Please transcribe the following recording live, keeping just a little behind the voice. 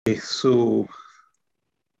So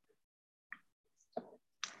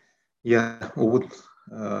yeah, over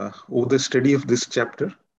the study of this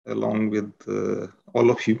chapter, along with all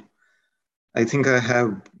of you, I think I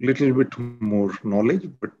have little bit more knowledge,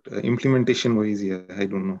 but implementation wise, yeah, I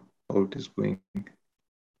don't know how it is going.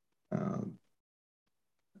 Uh,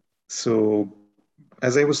 so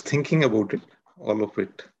as I was thinking about it, all of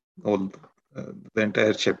it, all the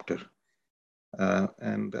entire chapter,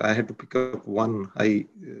 and I had to pick up one. I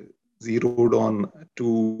zeroed on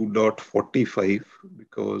 2.45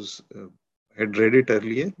 because I had read it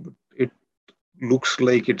earlier, but it looks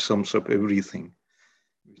like it sums up everything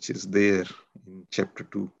which is there in chapter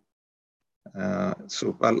 2.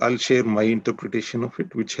 So I'll share my interpretation of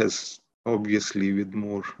it, which has obviously, with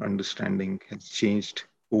more understanding, has changed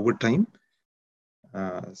over time.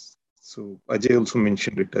 Uh, so Ajay also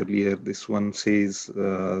mentioned it earlier. This one says,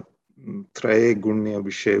 Traye Gunya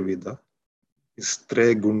Vishaya is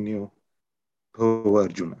Traye Gunyo Bhava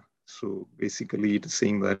Arjuna. So basically, it is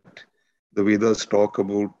saying that the Vedas talk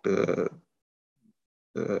about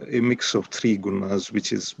a mix of three gunas,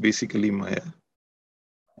 which is basically Maya,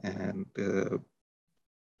 and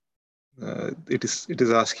it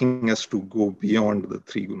is asking us to go beyond the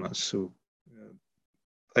three gunas. So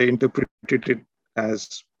I interpreted it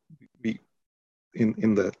as we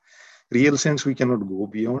in the real sense we cannot go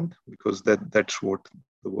beyond, because that's what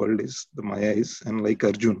the world is, the Maya is, and like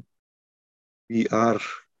Arjun, we are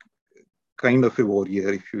kind of a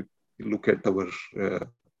warrior. If you look at our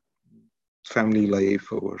family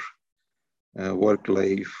life, our work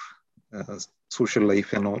life, social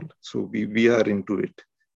life, and all. So we are into it.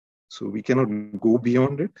 So we cannot go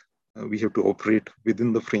beyond it. We have to operate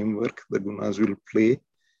within the framework. The gunas will play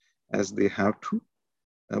as they have to,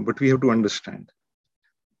 but we have to understand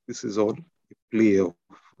this is all a play of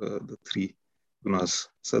the three gunas,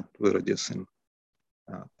 sattva, rajas, and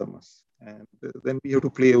tamas. And then we have to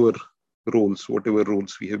play our roles, whatever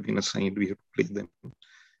roles we have been assigned, we have to play them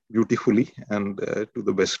beautifully and to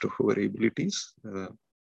the best of our abilities.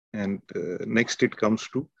 And next it comes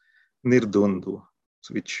to nirdvandva,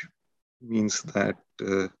 which means that,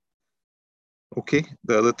 okay,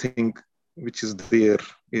 the other thing which is there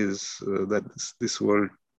is that this world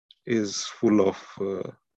is full of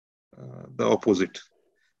the opposite,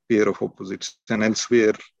 pair of opposites. And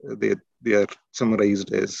elsewhere, they are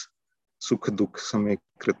summarized as sukha dukh same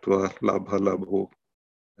kritva labha labho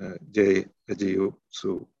jay ajayo.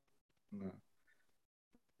 So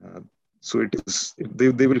it is,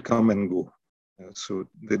 they will come and go.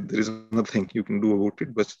 There is nothing you can do about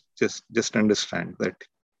it, but just understand that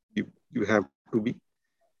you have to be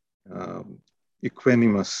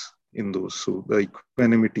equanimous in those. So the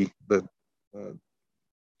equanimity, the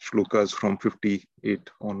shlokas from 58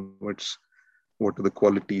 onwards, what are the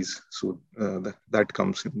qualities? So that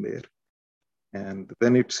comes in there. And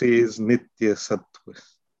then it says nitya sattva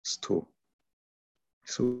stho.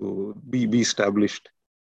 So be established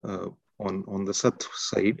on the sattva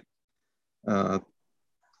side.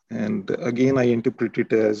 And again, I interpret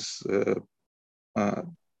it as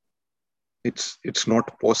it's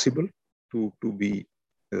not possible to be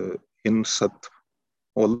in sattva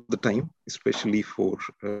all the time, especially for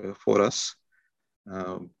us,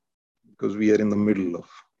 because we are in the middle of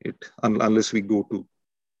it. Unless we go to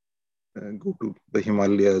the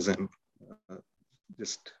Himalayas and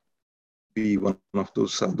just be one of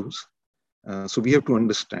those sadhus. So we have to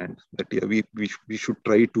understand that we should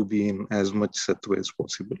try to be in as much sattva as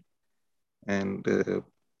possible. And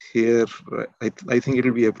here, I think it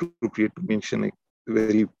will be appropriate to mention a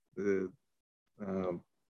very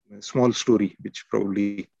small story, which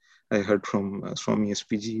probably I heard from Swami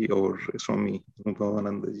SPG or Swami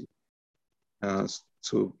Bhavanandaji.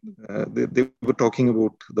 They were talking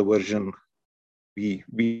about the version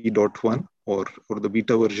V.1 or the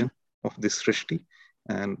beta version of this Srishti.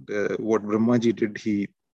 And what Brahmaji did, he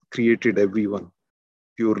created everyone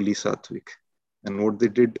purely sattvic. And what they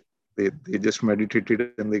did, they just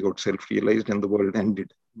meditated and they got self-realized, and the world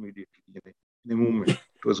ended immediately. In a moment,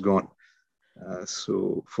 it was gone.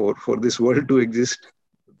 So for this world to exist,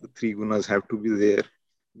 the three gunas have to be there.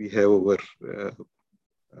 We have our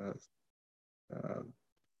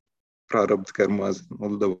prarabdha karmas,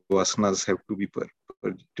 all the vasanas have to be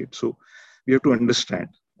purged. So we have to understand,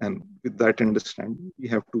 and with that understanding, we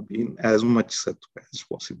have to be in as much sattva as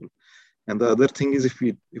possible. And the other thing is, if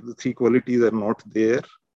the three qualities are not there,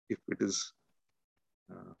 if it is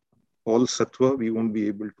all sattva, we won't be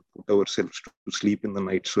able to put ourselves to sleep in the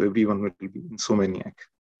night. So everyone will be insomniac,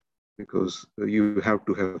 because you have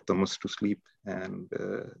to have tamas to sleep. And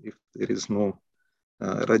if there is no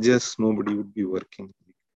rajas, nobody would be working.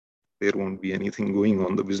 there won't be anything going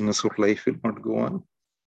on. The business of life will not go on.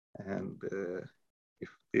 And if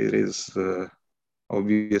there is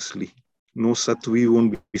obviously no Sat, we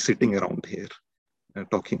won't be sitting around here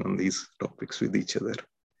talking on these topics with each other.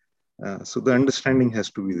 So the understanding has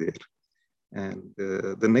to be there. And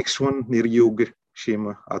the next one, Niryoga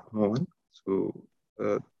Kshema Atmavan. So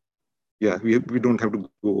yeah, we don't have to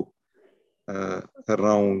go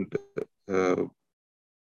around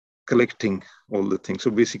collecting all the things.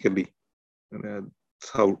 So basically,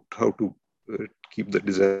 how to keep the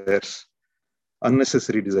desires,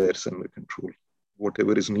 unnecessary desires under control.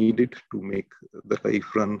 Whatever is needed to make the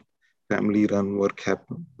life run, family run, work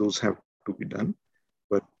happen, those have to be done.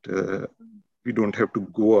 But we don't have to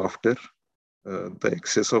go after the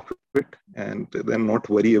excess of it and then not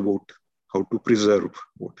worry about how to preserve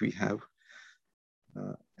what we have.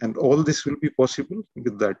 And all this will be possible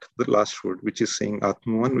with that, the last word, which is saying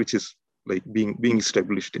Atmavan, which is like being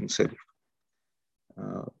established in self.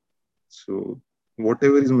 So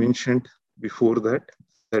whatever is mentioned before that,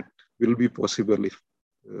 that will be possible if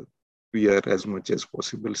we are as much as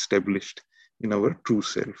possible established in our true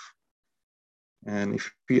self. And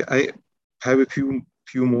if I have a few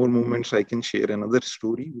more moments, I can share another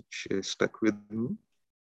story which stuck with me.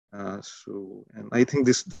 So, and I think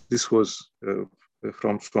this was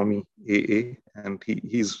from Swami AA, and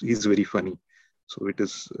he's very funny. So it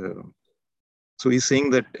is. So he's saying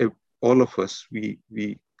that all of us, we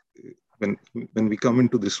when we come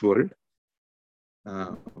into this world,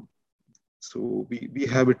 so we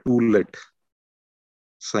have a tool-let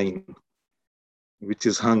sign, which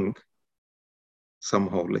is hung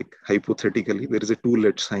somehow, like hypothetically, there is a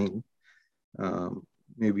tool-let sign,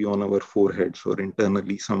 maybe on our foreheads or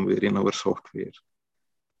internally somewhere in our software.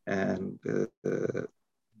 And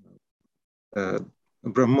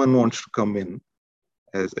Brahman wants to come in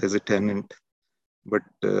as a tenant, but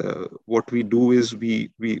what we do is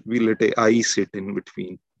we let a I sit in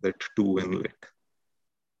between that to and let.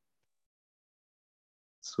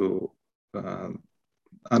 So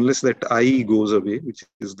unless that I goes away, which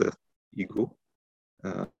is the ego,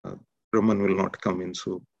 Brahman will not come in.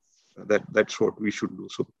 So that's what we should do.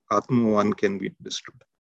 So Atmavan can be understood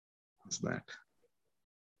as that.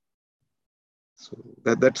 So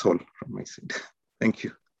that's all from my side. Thank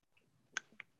you.